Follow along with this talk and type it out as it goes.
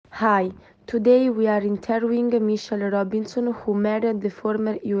Hi, today we are interviewing Michelle Robinson, who married the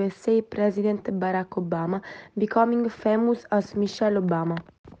former USA President Barack Obama, becoming famous as Michelle Obama.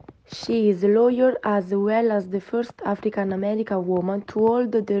 She is a lawyer as well as the first African American woman to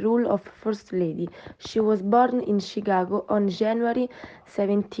hold the role of First Lady. She was born in Chicago on January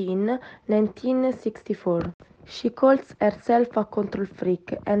 17, 1964. She calls herself a control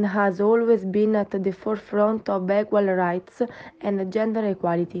freak and has always been at the forefront of equal rights and gender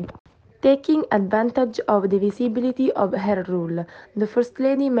equality. Taking advantage of the visibility of her rule, the First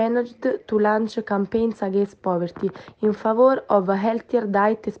Lady managed to launch campaigns against poverty in favor of a healthier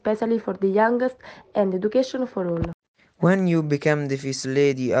diet, especially for the youngest, and education for all. When you became the First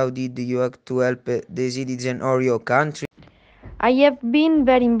Lady, how did you act to help the citizens or your country? I have been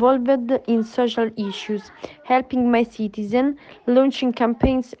very involved in social issues, helping my citizens, launching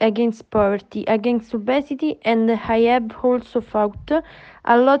campaigns against poverty, against obesity, and I have also fought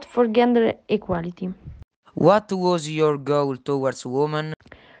a lot for gender equality. What was your goal towards women?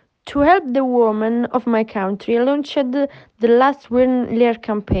 To help the women of my country, I launched the Last Women Lear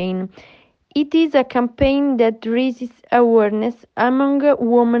campaign. It is a campaign that raises awareness among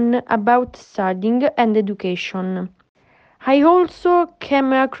women about studying and education. I also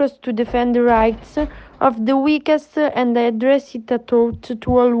came across to defend the rights of the weakest and I addressed it at thought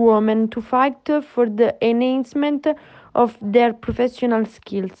to all women to fight for the enhancement of their professional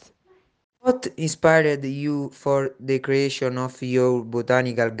skills. What inspired you for the creation of your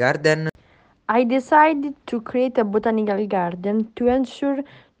botanical garden? I decided to create a botanical garden to ensure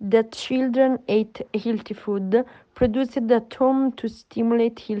that children ate healthy food produced at home to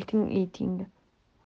stimulate healthy eating.